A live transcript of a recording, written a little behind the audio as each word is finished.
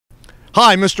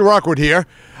Hi, Mr. Rockwood here.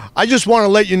 I just want to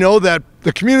let you know that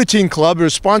the Community Teen Club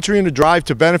is sponsoring a drive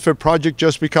to benefit Project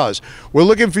Just Because. We're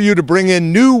looking for you to bring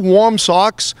in new warm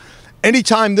socks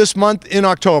anytime this month in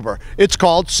October. It's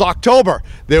called Socktober.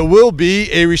 There will be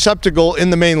a receptacle in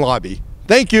the main lobby.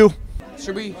 Thank you.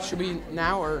 Should we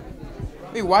now or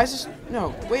wait? Why is this?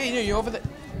 No, wait, you over there.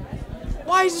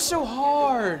 Why is this so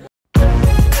hard?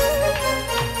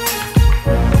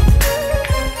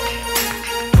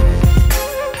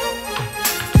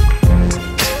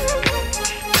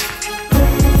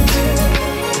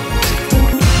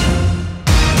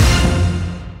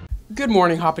 Good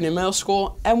morning, Hopkinton Middle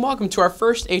School, and welcome to our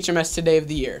first HMS Today of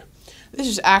the year. This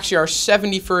is actually our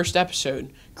 71st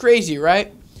episode. Crazy,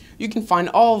 right? You can find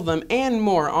all of them and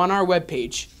more on our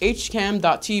webpage,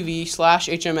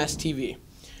 hcam.tv/HMSTV.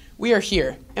 We are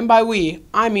here, and by we,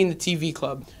 I mean the TV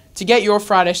Club, to get your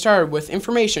Friday started with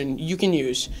information you can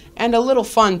use, and a little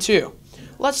fun too.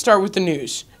 Let's start with the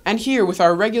news, and here with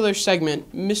our regular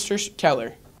segment, Mr.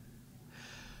 Keller.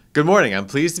 Good morning. I'm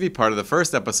pleased to be part of the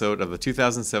first episode of the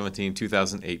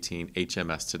 2017-2018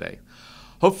 HMS Today.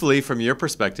 Hopefully, from your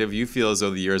perspective, you feel as though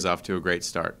the year is off to a great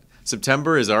start.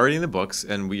 September is already in the books,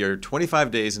 and we are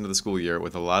 25 days into the school year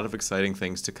with a lot of exciting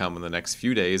things to come in the next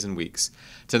few days and weeks.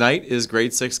 Tonight is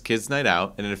Grade 6 Kids Night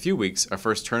Out, and in a few weeks, our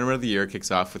first tournament of the year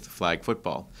kicks off with flag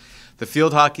football. The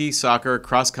field hockey, soccer,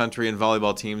 cross-country, and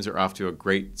volleyball teams are off to a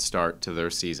great start to their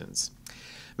seasons.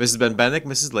 Mrs. Benbenick,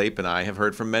 Mrs. Lape, and I have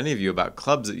heard from many of you about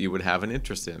clubs that you would have an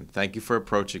interest in. Thank you for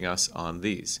approaching us on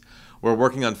these. We're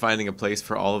working on finding a place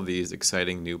for all of these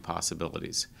exciting new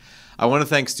possibilities. I want to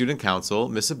thank Student Council,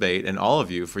 Miss Abate, and all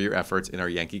of you for your efforts in our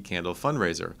Yankee Candle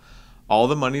fundraiser. All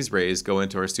the monies raised go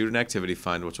into our Student Activity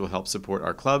Fund, which will help support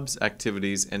our clubs,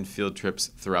 activities, and field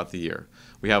trips throughout the year.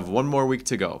 We have one more week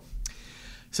to go.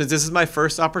 Since this is my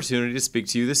first opportunity to speak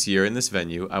to you this year in this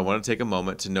venue, I want to take a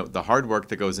moment to note the hard work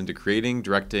that goes into creating,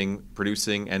 directing,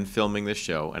 producing, and filming this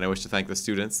show, and I wish to thank the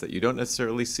students that you don't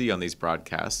necessarily see on these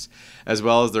broadcasts, as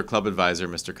well as their club advisor,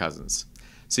 Mr. Cousins.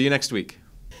 See you next week.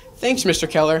 Thanks, Mr.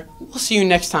 Keller. We'll see you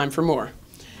next time for more.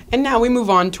 And now we move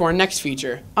on to our next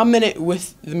feature, A Minute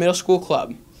with the Middle School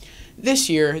Club. This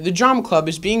year, the Drama Club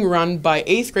is being run by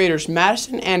 8th graders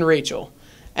Madison and Rachel,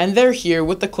 and they're here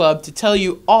with the club to tell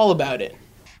you all about it.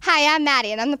 Hi, I'm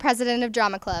Maddie, and I'm the president of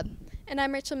Drama Club. And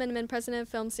I'm Rachel Miniman, president of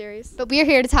Film Series. But we are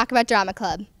here to talk about Drama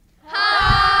Club.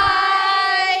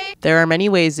 Hi! There are many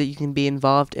ways that you can be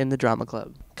involved in the Drama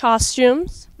Club.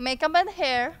 Costumes. Makeup and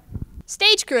hair.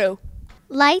 Stage crew.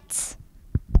 Lights.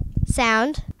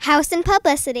 Sound. House and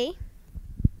publicity.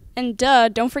 And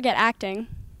don't forget acting.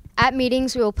 At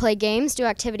meetings, we will play games, do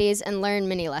activities, and learn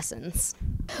mini lessons.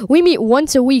 We meet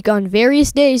once a week on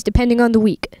various days depending on the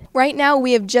week. Right now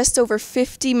we have just over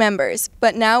 50 members,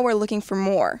 but now we're looking for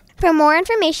more. For more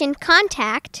information,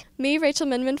 contact me, Rachel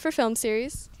Minman, for Film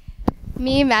Series.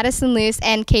 Me, Madison Luce,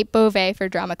 and Kate Beauvais for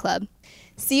Drama Club.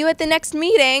 See you at the next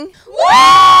meeting. Woo!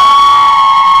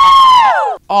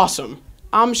 Awesome.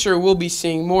 I'm sure we'll be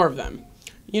seeing more of them.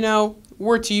 You know,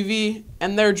 we're TV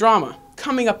and they're drama.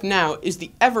 Coming up now is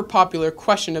the ever-popular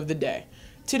question of the day.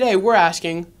 Today we're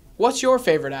asking, what's your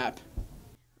favorite app?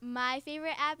 My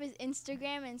favorite app is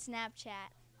Instagram and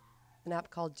Snapchat. An app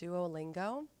called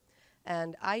Duolingo,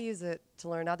 and I use it to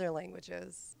learn other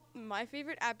languages. My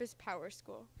favorite app is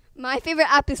PowerSchool. My favorite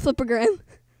app is Flippergram.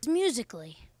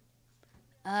 Musically.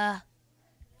 Yeah,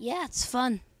 it's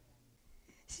fun.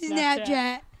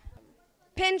 Snapchat.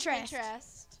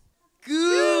 Pinterest.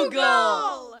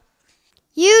 Google.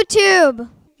 YouTube.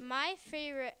 My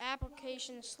favorite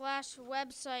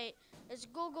application/website is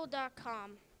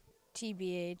google.com.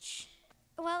 TBH.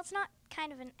 Well, it's not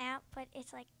kind of an app, but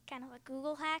it's like kind of a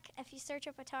Google hack. If you search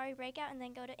up Atari Breakout and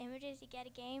then go to images, you get a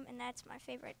game, and that's my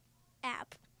favorite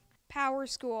app.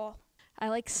 PowerSchool. I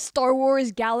like Star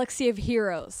Wars Galaxy of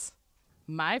Heroes.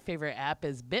 My favorite app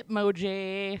is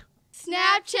Bitmoji.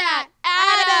 Snapchat.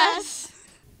 Add us.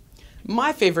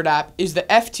 My favorite app is the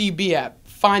FTB app,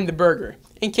 Find the Burger,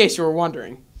 in case you were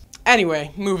wondering.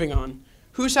 Anyway, moving on.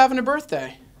 Who's having a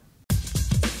birthday?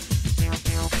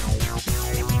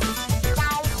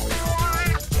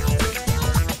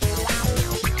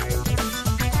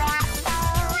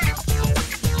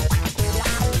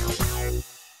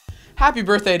 Happy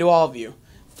birthday to all of you.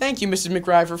 Thank you, Mrs.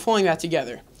 McRae, for pulling that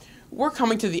together. We're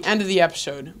coming to the end of the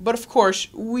episode, but of course,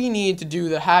 we need to do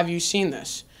the Have You Seen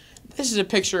This? This is a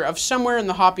picture of somewhere in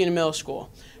the Hopkinton Middle School.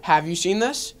 Have you seen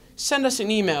this? Send us an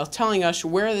email telling us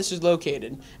where this is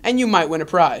located, and you might win a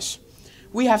prize.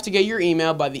 We have to get your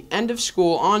email by the end of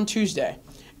school on Tuesday,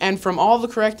 and from all the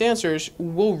correct answers,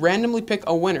 we'll randomly pick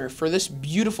a winner for this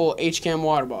beautiful HCAM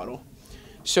water bottle.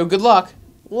 So good luck.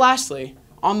 Lastly,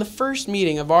 On the first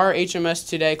meeting of our HMS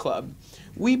Today club,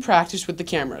 we practiced with the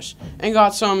cameras and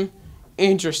got some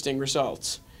interesting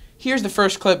results. Here's the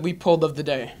first clip we pulled of the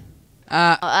day.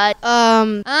 That's,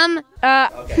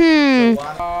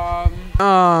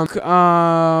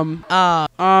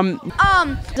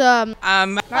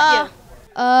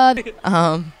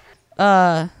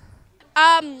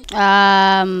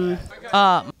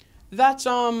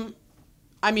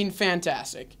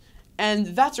 fantastic. And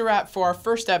that's a wrap for our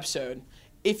first episode.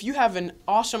 If you have an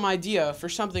awesome idea for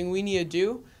something we need to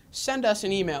do, send us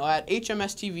an email at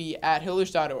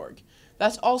hmstv@hillers.org.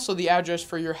 That's also the address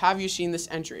for your Have You Seen This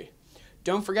entry.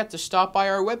 Don't forget to stop by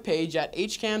our webpage at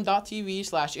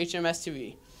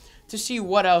hcam.tv/hmstv to see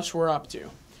what else we're up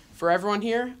to. For everyone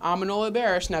here, I'm Manola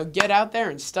Barris. Now get out there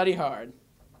and study hard.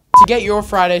 To get your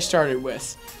Friday started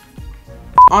with,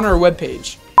 on our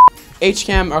webpage,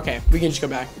 HCAM, okay, we can just go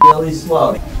back. Really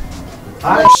slow.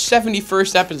 Our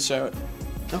 71st episode.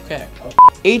 Okay.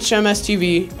 HMS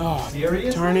TV. Oh,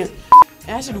 Seriously? darn it.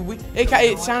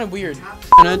 It sounded weird.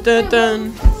 Dun, dun,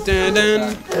 dun, dun,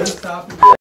 dun.